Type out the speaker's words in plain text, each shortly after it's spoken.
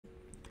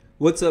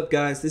What's up,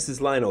 guys? This is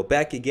Lionel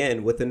back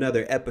again with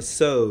another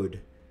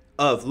episode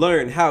of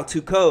Learn How to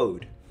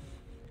Code.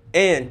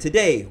 And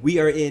today we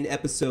are in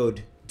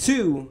episode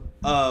 2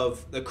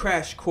 of the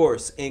crash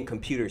course in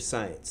computer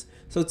science.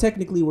 So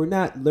technically we're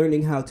not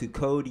learning how to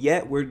code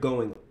yet. We're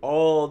going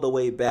all the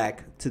way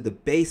back to the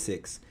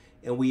basics,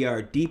 and we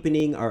are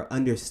deepening our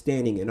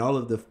understanding in all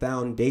of the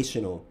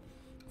foundational,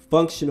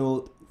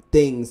 functional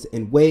things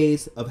and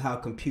ways of how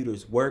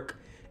computers work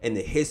and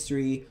the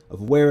history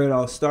of where it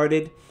all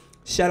started.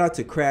 Shout out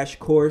to Crash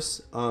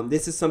Course.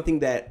 This is something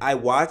that I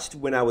watched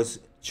when I was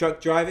truck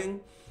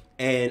driving,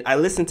 and I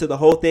listened to the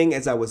whole thing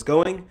as I was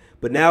going,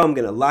 but now I'm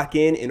going to lock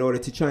in order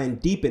to try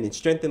and deepen and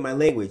strengthen my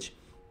language.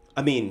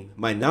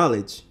 My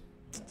knowledge.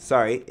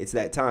 Sorry, it's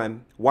that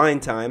time.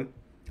 Wine time.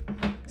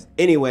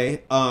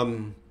 Anyway,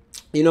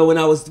 when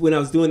I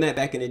was doing that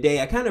back in the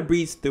day, I kind of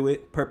breezed through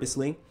it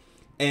purposely.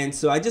 And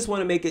so I just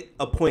want to make it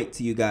a point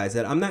to you guys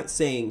that I'm not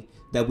saying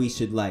that we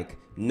should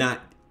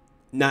not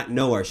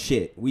know our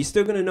shit. We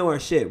still gonna know our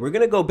shit. We're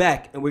gonna go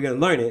back and we're gonna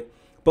learn it,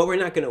 but we're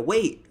not gonna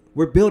wait.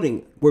 We're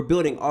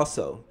building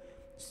also.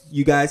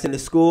 You guys in the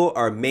school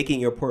are making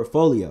your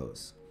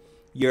portfolios.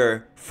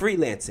 You're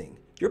freelancing.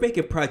 You're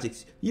making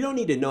projects. You don't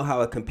need to know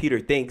how a computer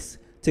thinks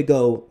to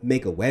go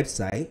make a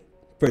website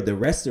for the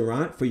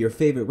restaurant, for your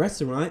favorite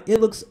restaurant.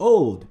 It looks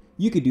old.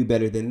 You could do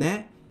better than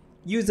that.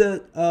 Use a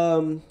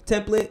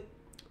template,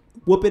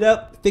 whoop it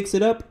up, fix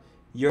it up.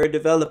 You're a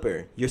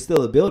developer. You're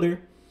still a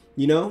builder,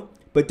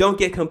 But don't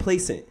get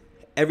complacent.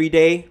 Every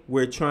day,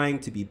 we're trying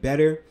to be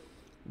better.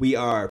 We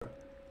are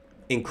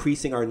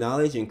increasing our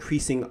knowledge,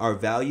 increasing our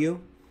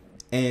value.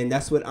 And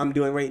that's what I'm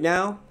doing right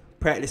now,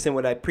 practicing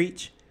what I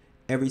preach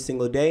every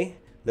single day.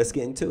 Let's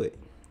get into it.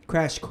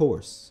 Crash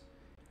Course,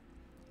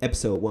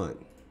 Episode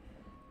 1.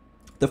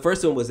 The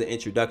first one was an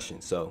introduction,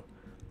 so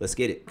let's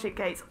get it. Logic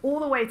gates all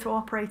the way to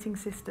operating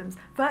systems,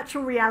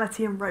 virtual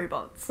reality and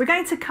robots. We're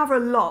going to cover a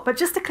lot, but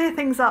just to clear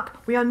things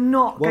up, we are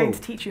not going to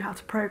teach you how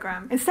to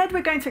program. Instead,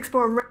 we're going to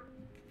explore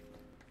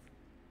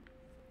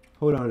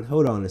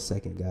Hold on a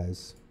second,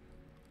 guys.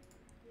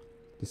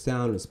 The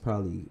sound is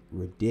probably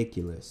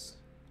ridiculous.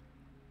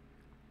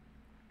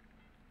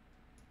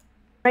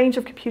 range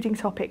of computing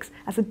topics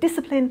as a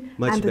discipline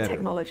and a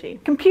technology.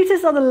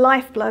 Computers are the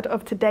lifeblood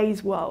of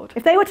today's world.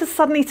 If they were to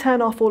suddenly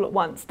turn off all at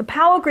once, the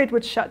power grid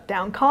would shut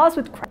down, cars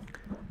would crash.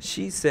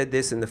 She said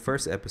this in the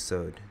first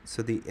episode,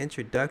 so the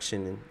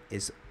introduction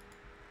is...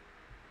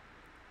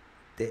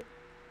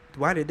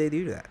 Why did they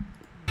do that?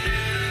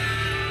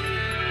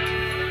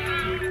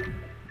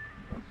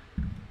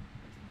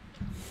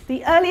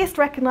 The earliest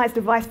recognized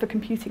device for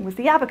computing was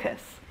the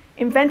abacus,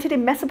 invented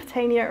in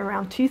Mesopotamia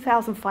around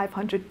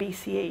 2500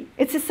 BCE.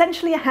 It's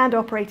essentially a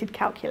hand-operated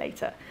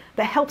calculator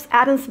that helps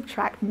add and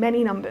subtract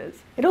many numbers.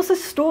 It also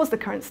stores the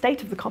current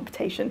state of the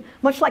computation,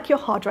 much like your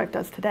hard drive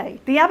does today.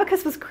 The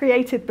abacus was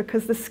created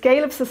because the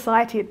scale of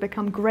society had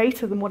become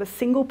greater than what a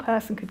single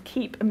person could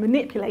keep and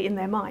manipulate in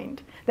their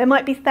mind. There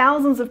might be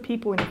thousands of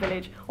people in a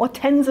village or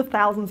tens of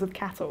thousands of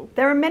cattle.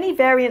 There are many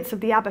variants of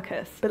the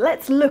abacus, but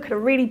let's look at a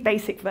really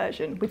basic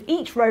version, with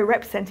each row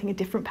representing a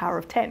different power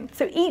of 10.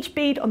 So each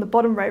bead on the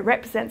bottom row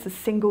represents a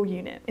single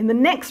unit. In the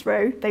next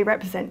row, they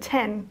represent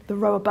 10, the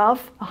row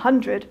above,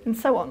 100, and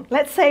so on.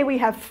 Let's say we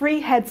have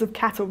 3 heads of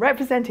cattle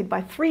represented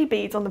by 3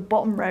 beads on the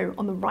bottom row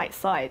on the right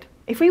side.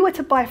 If we were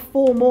to buy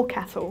 4 more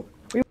cattle,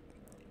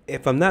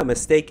 if I'm not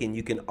mistaken,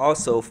 you can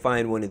also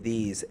find one of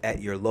these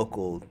at your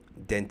local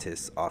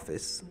dentist's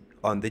office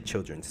on the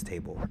children's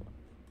table.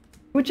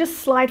 We would just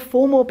slide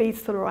 4 more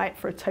beads to the right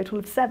for a total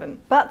of 7.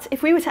 But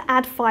if we were to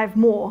add 5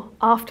 more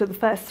after the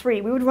first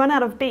 3, we would run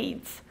out of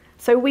beads.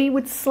 So we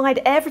would slide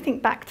everything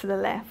back to the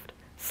left,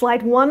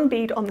 slide 1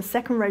 bead on the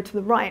second row to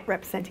the right,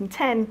 representing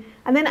 10,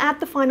 and then add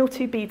the final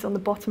 2 beads on the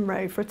bottom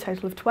row for a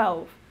total of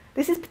 12.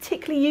 This is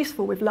particularly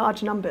useful with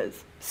large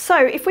numbers. So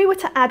if we were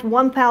to add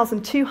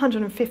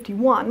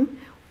 1251,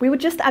 we would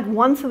just add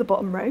 1 to the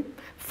bottom row,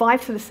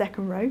 5 to the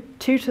second row,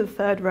 2 to the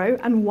third row,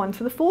 and 1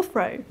 to the fourth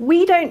row.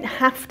 We don't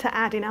have to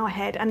add in our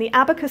head, and the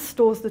abacus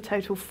stores the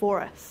total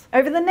for us.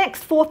 Over the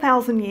next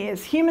 4,000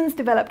 years, humans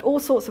developed all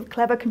sorts of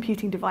clever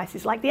computing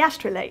devices like the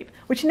astrolabe,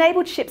 which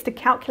enabled ships to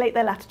calculate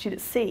their latitude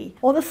at sea,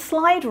 or the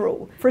slide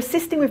rule for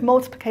assisting with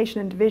multiplication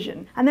and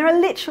division. And there are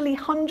literally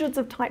hundreds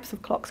of types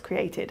of clocks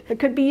created that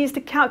could be used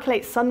to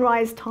calculate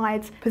sunrise,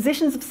 tides,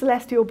 positions of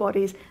celestial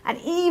bodies, and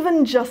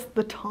even just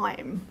the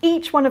time.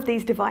 Each one of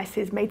these devices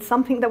made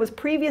something that was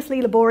previously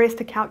laborious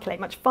to calculate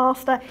much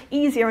faster,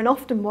 easier, and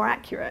often more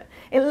accurate.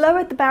 It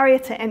lowered the barrier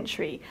to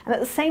entry and at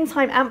the same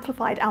time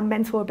amplified our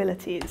mental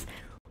abilities.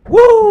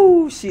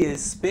 Woo! She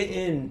is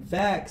spitting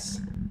facts.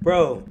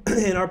 Bro,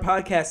 in our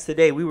podcast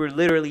today, we were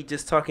literally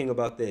just talking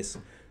about this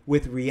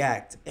with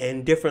React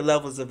and different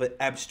levels of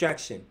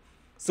abstraction.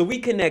 So we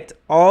connect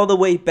all the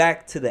way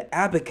back to the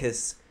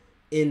abacus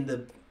in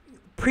the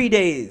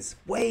pre-days,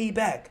 way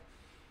back.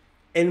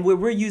 And when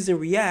we're using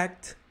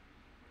React,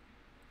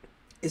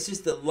 it's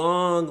just a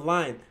long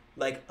line,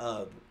 like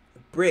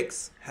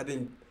bricks have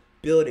been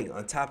building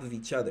on top of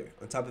each other,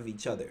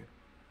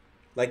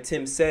 Like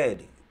Tim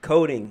said,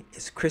 coding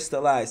is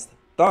crystallized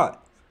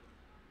thought.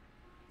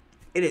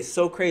 It is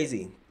so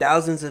crazy.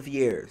 Thousands of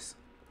years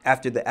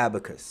after the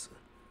abacus,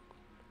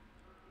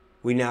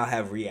 we now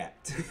have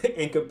React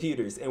in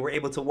computers, and we're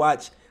able to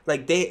watch.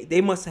 Like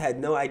they must have had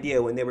no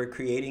idea when they were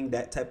creating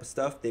that type of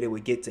stuff that it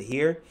would get to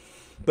here.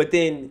 But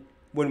then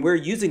when we're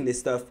using this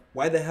stuff,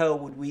 why the hell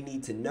would we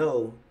need to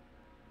know,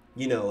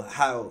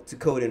 how to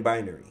code in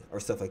binary or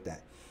stuff like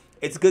that?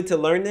 It's good to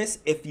learn this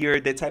if you're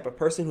the type of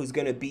person who's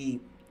going to be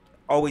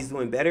always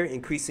doing better,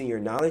 increasing your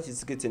knowledge.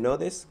 It's good to know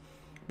this.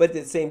 But at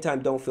the same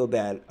time, don't feel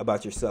bad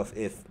about yourself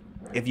if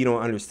you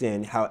don't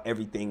understand how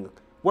everything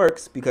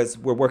works, because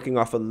we're working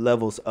off of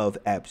levels of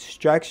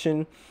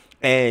abstraction,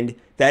 and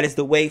that is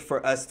the way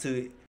for us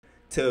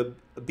to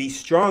be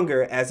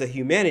stronger as a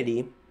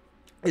humanity,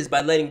 is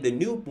by letting the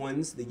new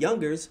ones, the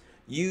youngers,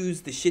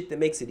 use the shit that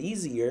makes it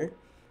easier,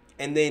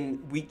 and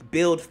then we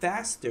build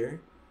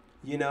faster,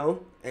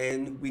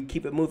 and we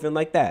keep it moving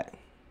like that.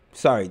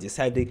 Sorry, just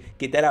had to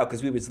get that out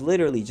because we was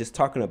literally just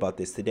talking about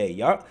this today.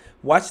 Y'all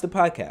watch the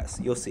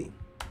podcast, you'll see.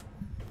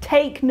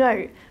 Take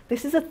note.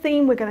 This is a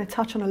theme we're going to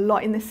touch on a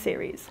lot in this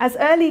series. As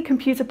early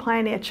computer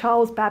pioneer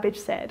Charles Babbage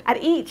said,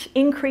 at each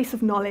increase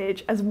of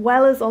knowledge, as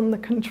well as on the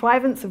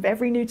contrivance of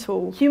every new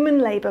tool, human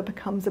labor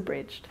becomes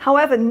abridged.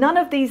 However, none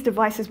of these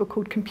devices were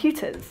called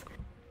computers.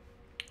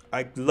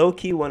 I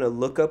low-key want to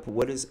look up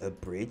what does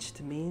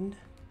abridged mean,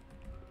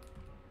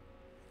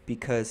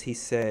 because he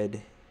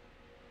said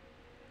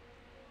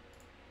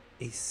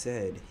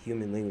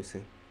human language.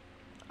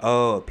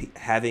 Oh,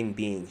 having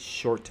being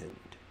shortened.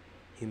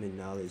 Human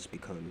knowledge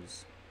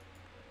becomes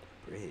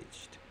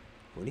abridged.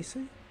 What did he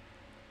say?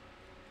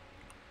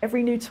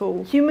 Every new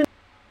tool,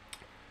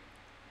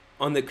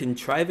 on the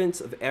contrivance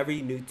of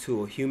every new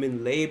tool,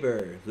 human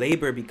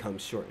labor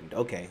becomes shortened.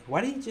 Okay, why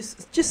don't you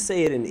just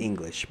say it in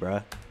English,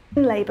 bruh?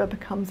 Labor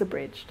becomes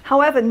abridged.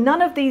 However,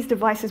 none of these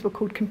devices were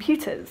called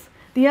computers.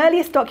 The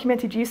earliest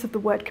documented use of the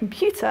word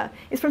computer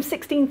is from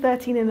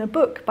 1613 in a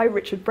book by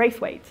Richard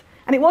Braithwaite.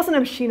 And it wasn't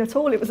a machine at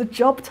all, it was a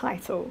job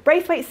title.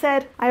 Braithwaite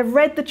said, "I have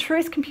read the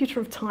truest computer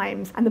of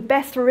times and the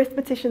best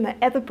arithmetician that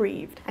ever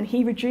breathed, and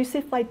he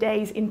reduceth thy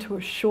days into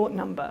a short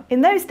number."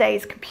 In those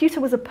days, computer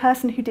was a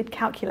person who did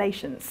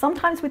calculations,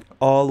 sometimes with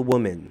all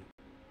women.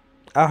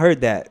 I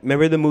heard that.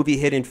 Remember the movie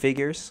Hidden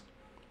Figures?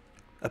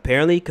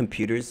 Apparently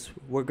computers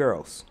were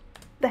girls.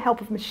 the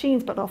help of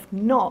machines, but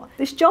often not.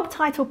 This job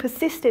title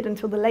persisted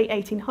until the late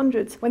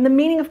 1800s, when the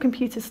meaning of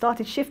computers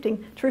started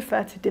shifting to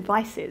refer to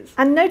devices.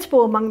 And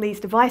notable among these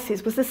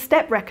devices was the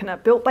step reckoner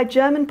built by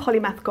German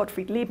polymath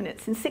Gottfried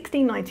Leibniz in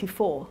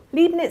 1694.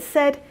 Leibniz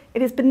said,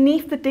 "It is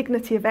beneath the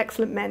dignity of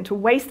excellent men to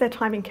waste their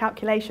time in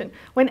calculation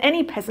when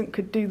any peasant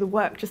could do the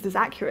work just as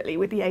accurately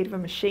with the aid of a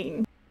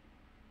machine."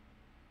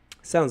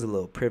 Sounds a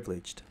little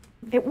privileged.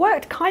 It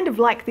worked kind of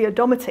like the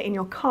odometer in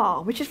your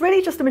car, which is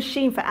really just a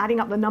machine for adding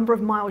up the number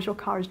of miles your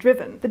car has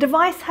driven. The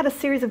device had a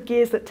series of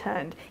gears that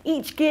turned.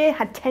 Each gear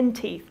had 10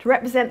 teeth to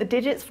represent the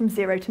digits from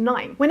 0 to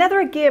 9.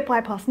 Whenever a gear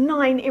bypassed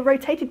 9, it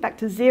rotated back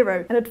to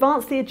 0 and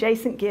advanced the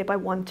adjacent gear by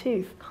 1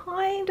 tooth.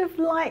 Kind of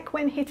like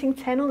when hitting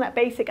 10 on that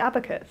basic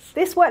abacus.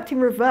 This worked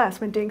in reverse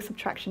when doing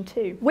subtraction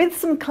too. With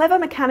some clever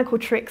mechanical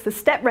tricks, the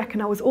step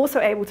reckoner was also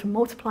able to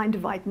multiply and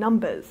divide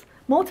numbers.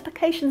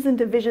 Multiplications and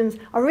divisions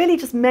are really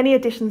just many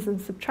additions and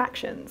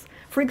subtractions.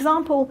 For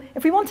example,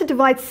 if we want to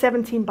divide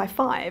 17 by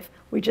 5,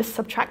 we just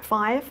subtract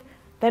 5,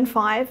 then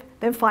 5,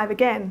 then 5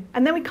 again,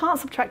 and then we can't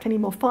subtract any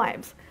more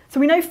 5s. So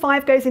we know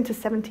 5 goes into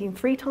 17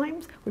 3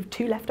 times, with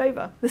 2 left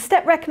over. The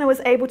step reckoner was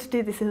able to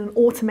do this in an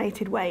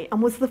automated way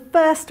and was the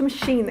first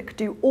machine that could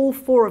do all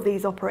 4 of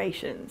these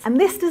operations.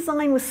 And this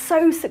design was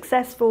so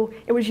successful,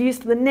 it was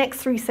used for the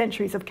next 3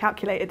 centuries of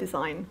calculator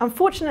design.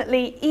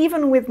 Unfortunately,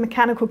 even with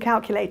mechanical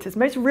calculators,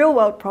 most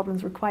real-world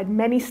problems required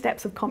many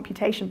steps of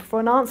computation before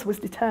an answer was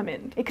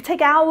determined. It could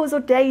take hours or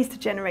days to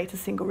generate a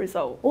single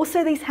result.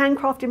 Also, these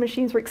handcrafted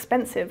machines were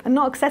expensive and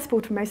not accessible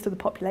to most of the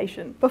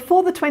population.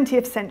 Before the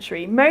 20th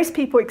century, most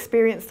people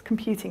experienced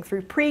computing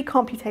through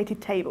pre-computated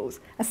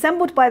tables,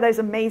 assembled by those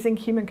amazing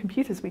human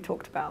computers we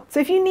talked about. So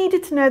if you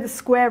needed to know the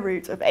square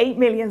root of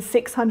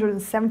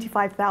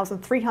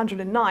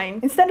 8,675,309,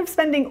 instead of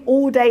spending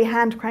all day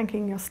hand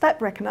cranking your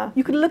step reckoner,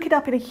 you could look it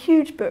up in a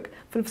huge book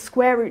full of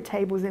square root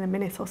tables in a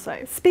minute or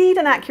so. Speed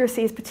and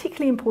accuracy is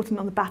particularly important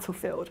on the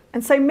battlefield,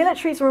 and so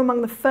militaries were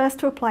among the first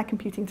to apply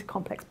computing to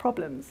complex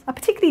problems. A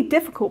particularly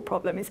difficult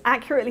problem is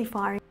accurately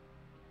firing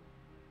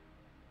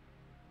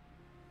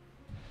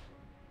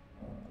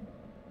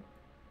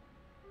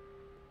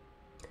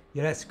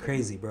Yeah, that's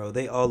crazy, bro.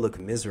 They all look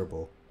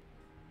miserable.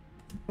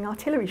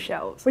 artillery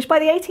shells, which by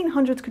the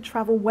 1800s could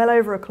travel well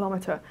over a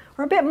kilometre,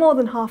 or a bit more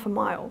than half a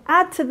mile.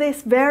 Add to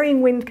this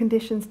varying wind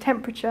conditions,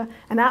 temperature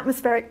and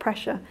atmospheric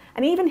pressure,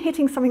 and even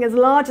hitting something as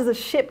large as a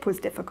ship was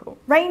difficult.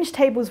 Range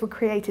tables were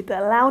created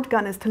that allowed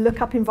gunners to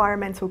look up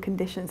environmental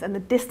conditions and the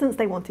distance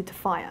they wanted to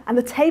fire, and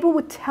the table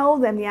would tell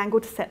them the angle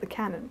to set the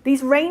cannon.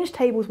 These range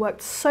tables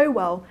worked so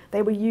well,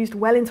 they were used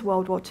well into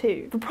World War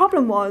II. The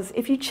problem was,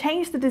 if you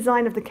changed the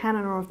design of the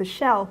cannon or of the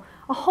shell,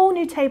 a whole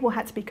new table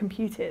had to be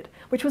computed,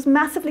 which was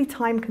massively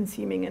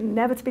time-consuming and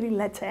inevitably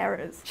led to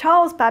errors.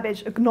 Charles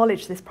Babbage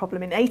acknowledged this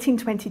problem in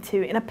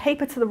 1822 in a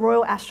paper to the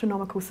Royal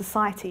Astronomical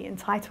Society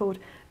entitled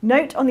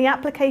Note on the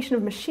Application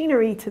of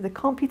Machinery to the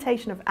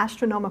Computation of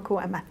Astronomical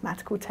and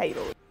Mathematical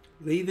Tables.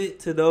 Leave it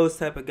to those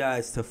type of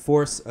guys to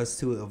force us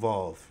to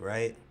evolve,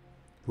 right?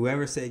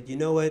 Whoever said, you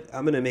know what,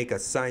 I'm going to make a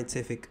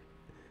scientific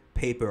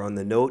paper on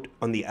the note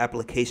on the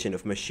application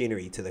of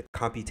machinery to the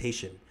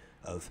computation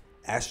of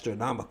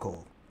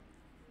astronomical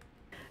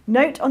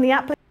Note on the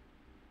application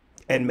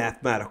and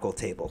mathematical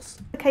tables.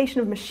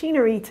 Of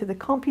machinery to the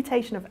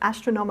computation of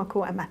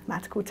astronomical and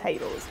mathematical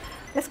tables.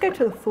 Let's go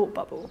to the thought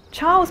bubble.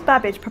 Charles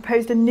Babbage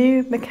proposed a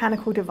new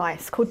mechanical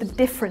device called the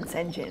difference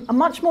engine, a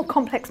much more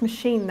complex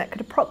machine that could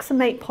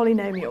approximate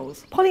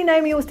polynomials.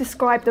 Polynomials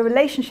describe the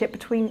relationship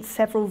between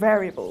several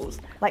variables,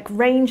 like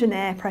range and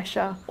air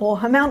pressure, or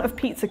amount of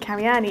pizza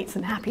Carrie-Anne eats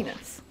and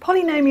happiness.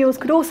 Polynomials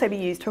could also be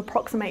used to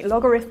approximate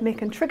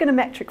logarithmic and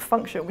trigonometric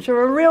functions, which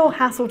are a real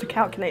hassle to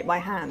calculate by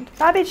hand.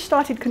 Babbage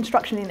started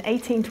construction in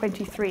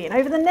 1823, and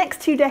over the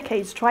next 2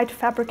 decades tried to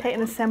fabricate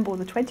and assemble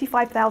the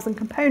 25,000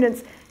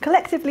 components,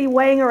 collectively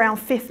weighing around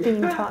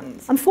 15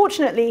 tons.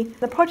 Unfortunately,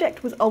 the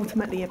project was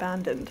ultimately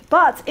abandoned.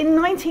 But in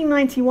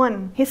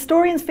 1991,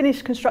 historians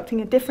finished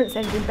constructing a difference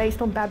engine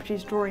based on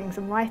Babbage's drawings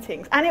and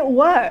writings, and it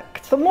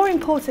worked. But more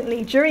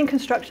importantly, during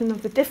construction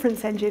of the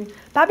difference engine,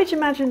 Babbage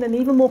imagined an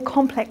even more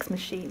complex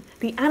machine,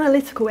 the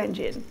analytical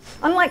engine.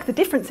 Unlike the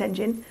difference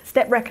engine,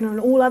 step reckoner and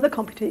all other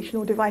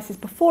computational devices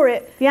before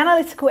it, the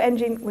analytical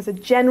engine was a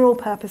general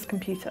purpose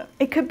computer.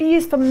 It could be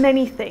used for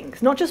many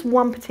things, not just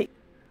one particular.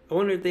 I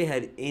wonder if they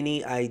had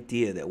any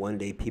idea that one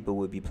day people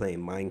would be playing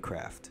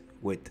Minecraft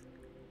with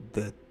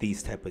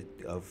these type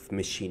of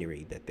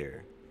machinery that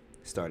they're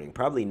starting.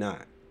 Probably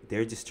not.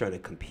 They're just trying to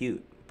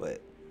compute,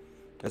 but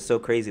that's so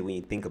crazy when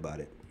you think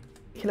about it.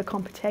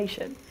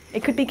 Computation.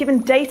 It could be given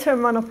data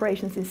and run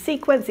operations in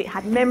sequence, it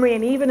had memory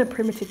and even a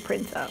primitive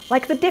printer.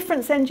 Like the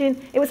difference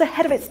engine, it was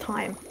ahead of its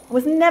time and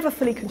was never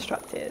fully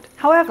constructed.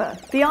 However,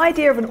 the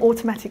idea of an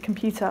automatic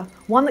computer,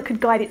 one that could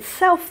guide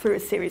itself through a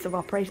series of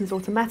operations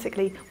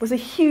automatically, was a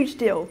huge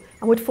deal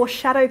and would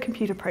foreshadow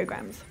computer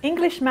programs.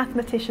 English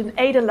mathematician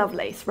Ada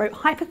Lovelace wrote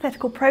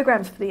hypothetical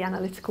programs for the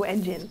analytical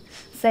engine,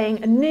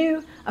 saying a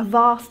new, a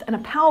vast and a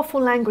powerful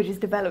language is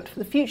developed for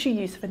the future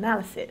use of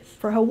analysis.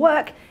 For her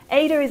work,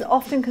 Ada is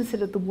often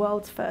considered the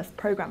world's first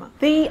programmer.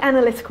 The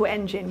analytical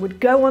engine would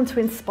go on to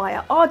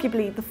inspire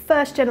arguably the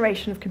first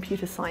generation of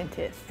computer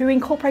scientists, who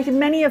incorporated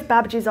many of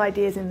Babbage's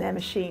ideas in their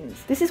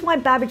machines. This is why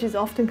Babbage is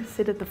often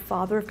considered the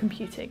father of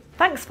computing.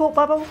 Thanks, Thought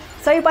Bubble!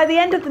 So by the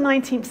end of the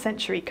 19th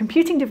century,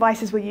 computing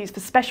devices were used for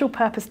special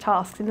purpose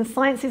tasks in the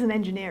sciences and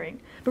engineering,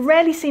 but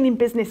rarely seen in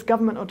business,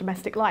 government or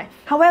domestic life.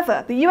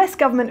 However, the US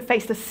government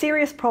faced a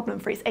serious problem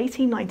for its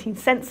 1819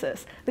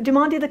 census that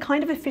demanded the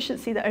kind of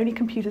efficiency that only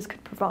computers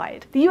could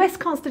provide. The US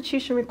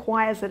Constitution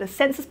requires that a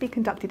census be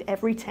conducted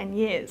every 10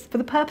 years for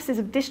the purposes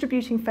of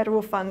distributing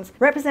federal funds,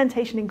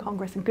 representation in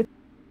Congress and good...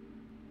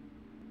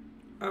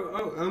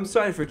 I'm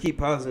sorry for keep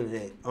pausing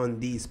it on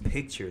these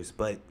pictures,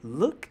 but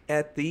look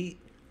at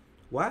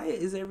why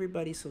is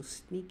everybody so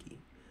sneaky?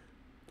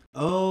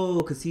 Oh,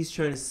 because he's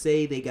trying to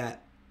say they got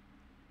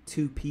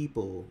 2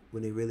 people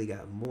when they really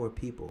got more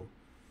people.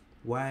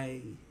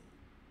 Why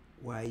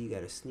you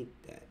gotta sneak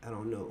that? I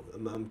don't know.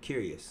 I'm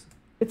curious.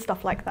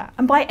 Stuff like that.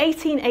 And by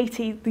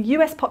 1880, the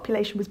US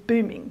population was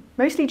booming,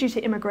 mostly due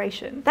to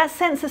immigration. That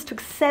census took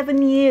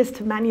 7 years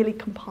to manually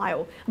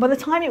compile, and by the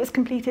time it was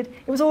completed,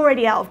 it was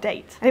already out of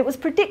date. And it was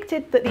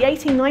predicted that the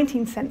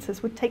 1819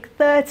 census would take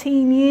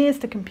 13 years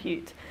to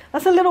compute.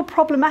 That's a little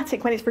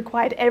problematic when it's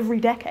required every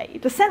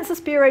decade. The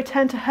Census Bureau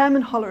turned to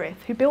Herman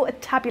Hollerith, who built a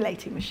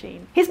tabulating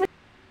machine.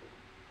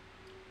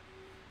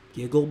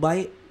 Giggle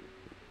bite?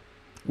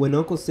 When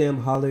Uncle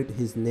Sam hollered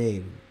his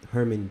name,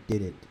 Herman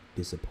didn't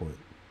disappoint.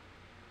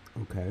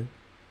 Okay.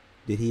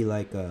 Did he he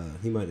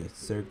might have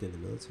served in the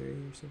military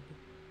or something?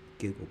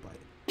 Giggle bite.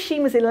 The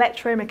machine was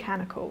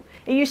electromechanical.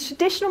 It used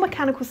traditional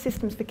mechanical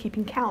systems for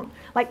keeping count,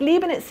 like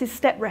Leibniz's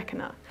step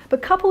reckoner,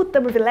 but coupled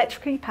them with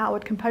electrically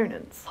powered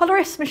components.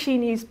 Hollerith's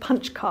machine used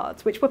punch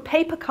cards, which were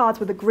paper cards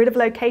with a grid of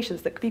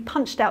locations that could be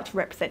punched out to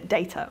represent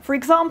data. For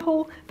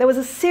example, there was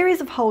a series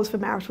of holes for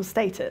marital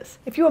status.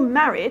 If you were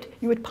married,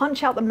 you would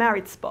punch out the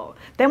married spot.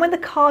 Then when the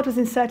card was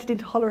inserted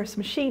into Hollerith's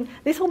machine,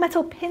 little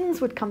metal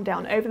pins would come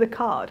down over the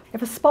card.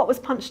 If a spot was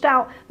punched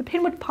out, the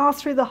pin would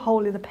pass through the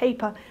hole in the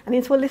paper and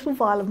into a little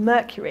vial of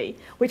mercury,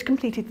 which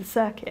completed the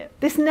circuit.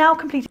 This now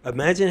completed...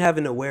 Imagine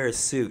having to wear a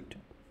suit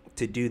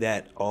to do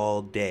that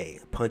all day.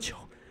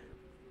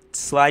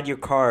 Slide your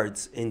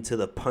cards into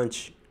the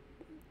punch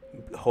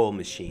hole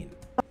machine.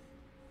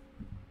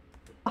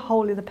 A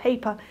hole in the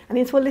paper and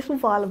into a little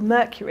vial of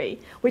mercury,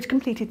 which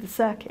completed the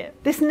circuit.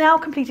 This now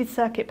completed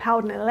circuit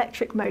powered an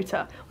electric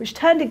motor, which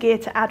turned a gear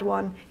to add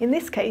one, in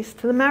this case,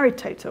 to the married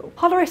total.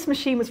 Hollerith's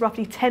machine was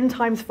roughly 10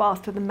 times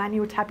faster than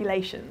manual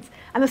tabulations,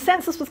 And the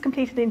census was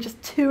completed in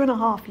just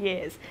 2.5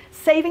 years,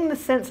 saving the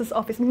census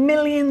office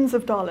millions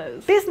of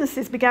dollars.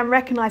 Businesses began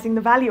recognizing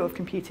the value of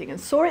computing and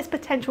saw its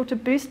potential to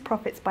boost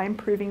profits by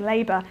improving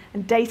labor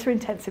and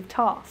data-intensive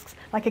tasks,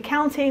 like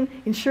accounting,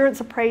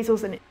 insurance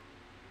appraisals, and...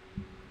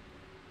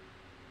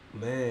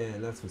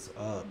 Man, that's what's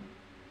up.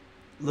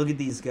 Look at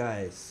these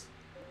guys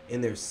in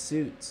their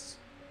suits.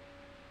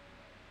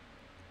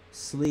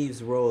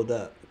 Sleeves rolled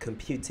up,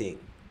 computing.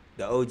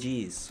 The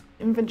OGs.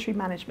 Inventory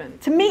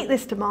management. To meet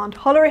this demand,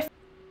 Hollerith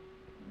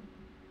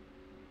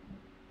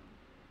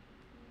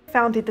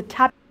founded the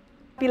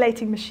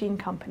Tabulating Machine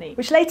Company,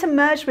 which later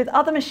merged with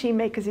other machine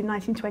makers in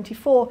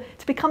 1924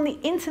 to become the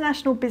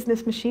International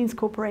Business Machines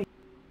Corporation.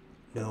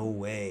 No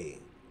way.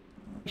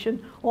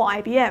 Or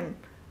IBM,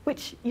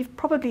 which you've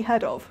probably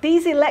heard of.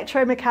 These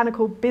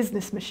electromechanical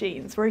business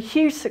machines were a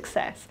huge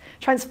success,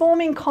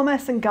 transforming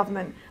commerce and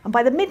government, and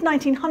by the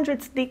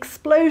mid-1900s, the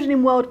explosion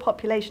in world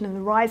population and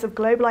the rise of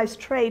globalized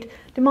trade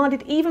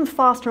demanded even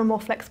faster and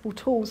more flexible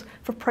tools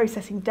for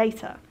processing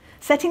data,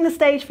 setting the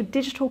stage for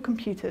digital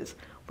computers,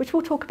 which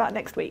we'll talk about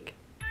next week.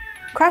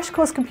 Crash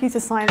Course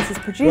Computer Science is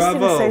produced in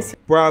association...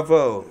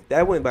 Bravo!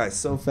 That went by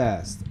so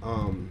fast.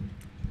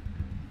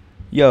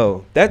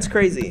 Yo, that's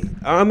crazy.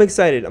 I'm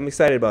excited. I'm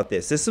excited about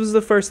this. This was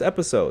the first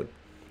episode.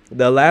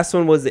 The last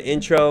one was the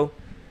intro.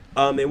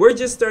 And we're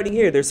just starting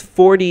here. There's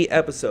 40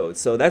 episodes.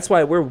 So that's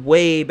why we're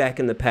way back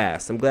in the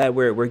past. I'm glad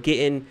we're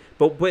getting,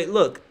 but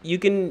look, you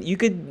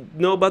could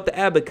know about the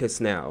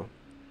abacus now.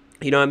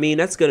 You know what I mean?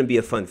 That's going to be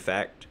a fun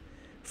fact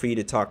for you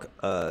to talk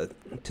to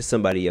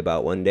somebody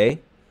about one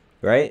day,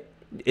 right?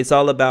 It's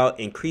all about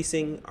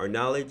increasing our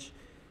knowledge,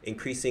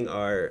 increasing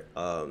our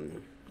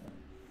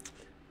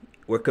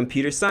we're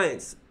computer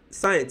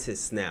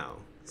scientists now,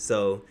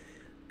 so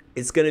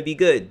it's going to be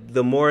good.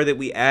 The more that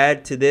we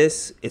add to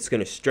this, it's going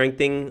to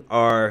strengthen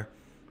our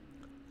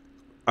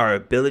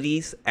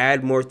abilities,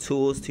 add more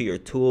tools to your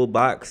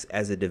toolbox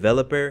as a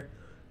developer.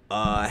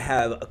 I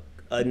have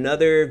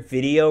another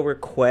video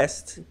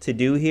request to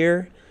do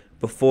here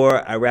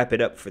before I wrap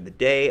it up for the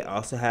day. I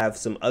also have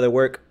some other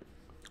work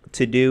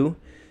to do,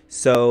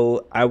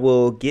 so I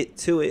will get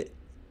to it.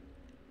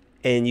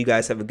 And you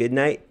guys have a good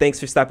night.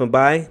 Thanks for stopping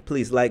by.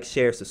 Please like,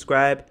 share,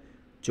 subscribe,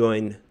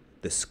 join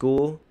the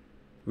school,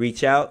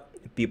 reach out,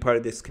 be a part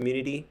of this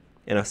community,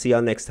 and I'll see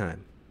y'all next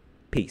time.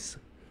 Peace.